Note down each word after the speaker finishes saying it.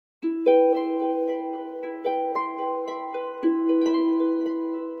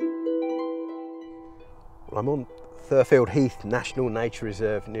I'm on Thurfield Heath National Nature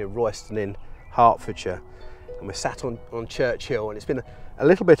Reserve near Royston in Hertfordshire, and we're sat on Church Hill, and it's been a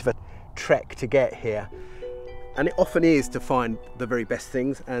little bit of a trek to get here, and it often is to find the very best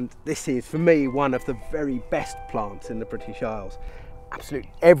things, and this is for me one of the very best plants in the British Isles.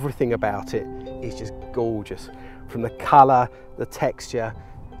 Absolutely everything about it is just gorgeous, from the colour, the texture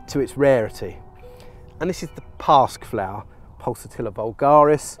to its rarity. And this is the Pasque flower, Pulsatilla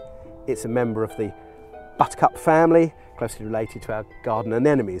vulgaris. It's a member of the buttercup family, closely related to our garden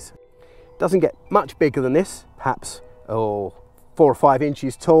anemones. Doesn't get much bigger than this, perhaps 4 or 5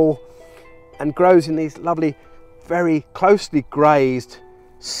 inches tall, and grows in these lovely, very closely grazed,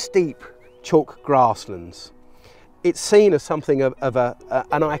 steep chalk grasslands. It's seen as something of an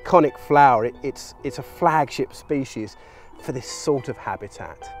iconic flower. It's a flagship species for this sort of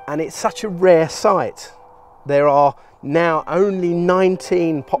habitat. And it's such a rare sight. There are now only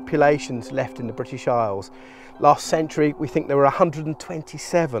 19 populations left in the British Isles. Last century, we think there were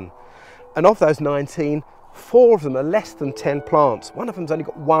 127. And of those 19, 4 of them are less than 10 plants. One of them's only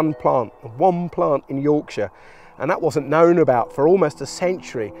got one plant in Yorkshire. And that wasn't known about for almost a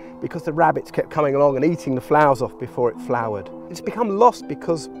century because the rabbits kept coming along and eating the flowers off before it flowered. It's become lost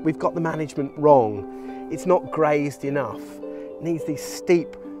because we've got the management wrong. It's not grazed enough. It needs these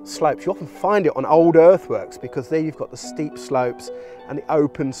steep slopes. You often find it on old earthworks because there you've got the steep slopes and the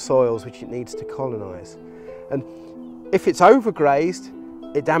open soils which it needs to colonise. And if it's overgrazed,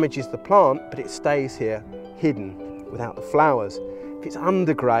 it damages the plant, but it stays here hidden without the flowers. If it's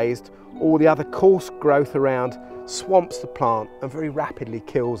undergrazed, all the other coarse growth around swamps the plant and very rapidly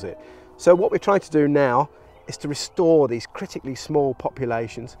kills it. So what we're trying to do now is to restore these critically small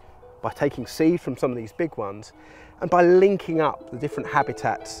populations by taking seed from some of these big ones and by linking up the different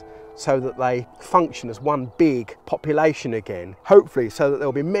habitats so that they function as one big population again, hopefully so that there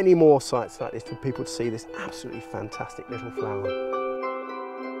will be many more sites like this for people to see this absolutely fantastic little flower.